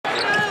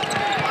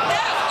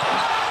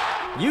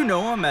You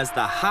know him as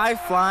the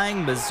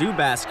high-flying Mizzou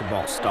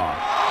basketball star.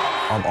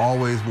 I've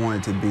always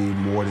wanted to be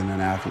more than an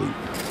athlete.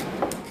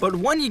 But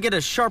when you get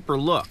a sharper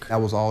look,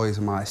 That was always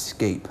my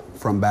escape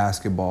from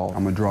basketball.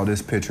 I'm gonna draw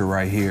this picture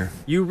right here.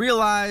 you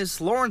realize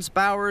Laurence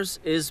Bowers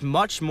is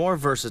much more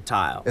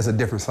versatile. It's a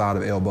different side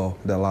of elbow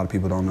that a lot of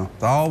people don't know.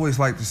 I always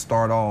like to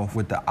start off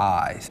with the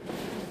eyes.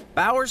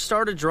 Bowers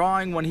started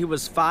drawing when he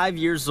was 5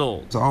 years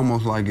old, It's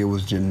almost like it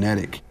was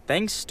genetic.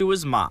 thanks to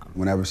his mom.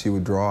 Whenever she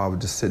would draw, I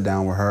would just sit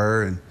down with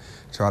her and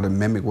try to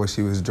mimic what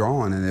she was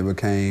drawing, and it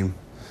became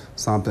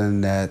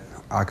something that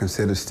I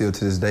consider still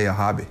to this day a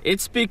hobby.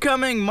 It's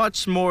becoming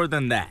much more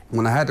than that.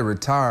 When I had to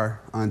retire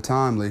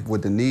untimely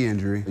with the knee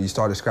injury, you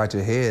start to scratch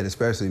your head,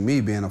 especially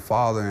me being a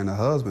father and a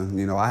husband.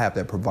 You know, I have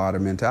that provider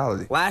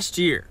mentality. Last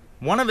year,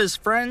 one of his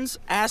friends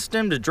asked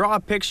him to draw a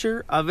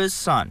picture of his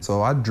son.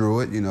 So I drew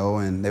it, you know,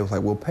 and they was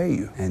like, we'll pay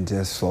you. And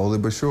just slowly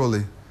but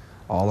surely,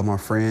 all of my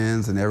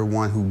friends and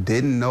everyone who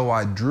didn't know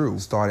I drew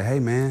started, hey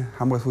man,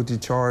 how much would you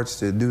charge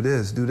to do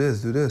this, do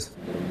this, do this?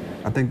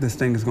 I think this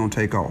thing is gonna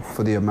take off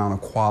for the amount of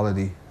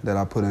quality that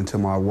I put into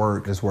my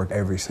work. It's worth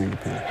every single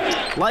penny.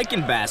 Like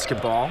in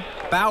basketball,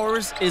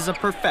 Bowers is a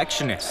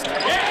perfectionist.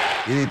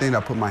 Anything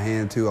that I put my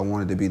hand to, I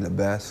wanted to be the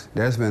best.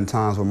 There's been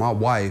times where my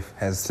wife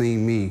has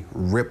seen me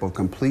rip a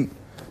complete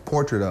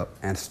portrait up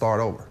and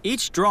start over.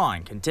 Each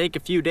drawing can take a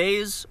few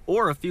days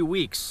or a few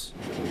weeks.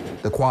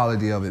 The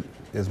quality of it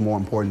is more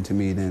important to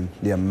me than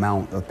the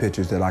amount of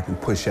pictures that I can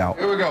push out.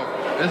 Here we go.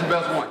 This is the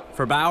best one.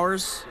 For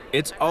Bowers,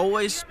 it's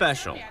always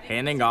special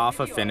handing off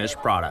a finished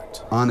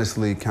product.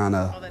 Honestly, kind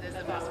of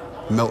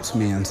melts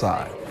me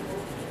inside.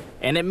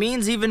 And it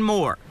means even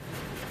more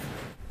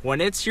when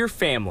it's your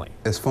family.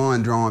 It's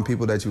fun drawing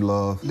people that you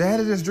love.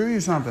 Daddy just drew you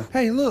something.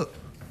 Hey, look.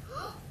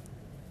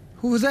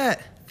 Who was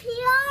that?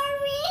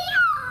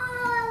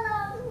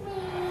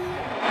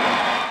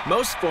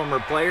 Most former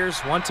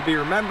players want to be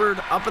remembered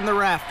up in the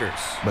rafters.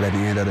 But at the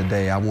end of the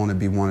day, I want to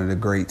be one of the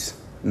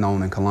greats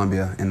known in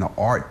Columbia in the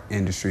art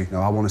industry. You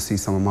know, I want to see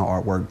some of my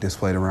artwork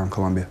displayed around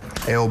Columbia.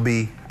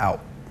 LB out.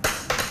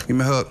 Give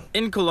me a hug.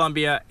 In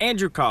Columbia,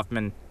 Andrew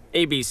Kauffman,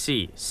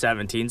 ABC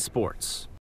 17 Sports.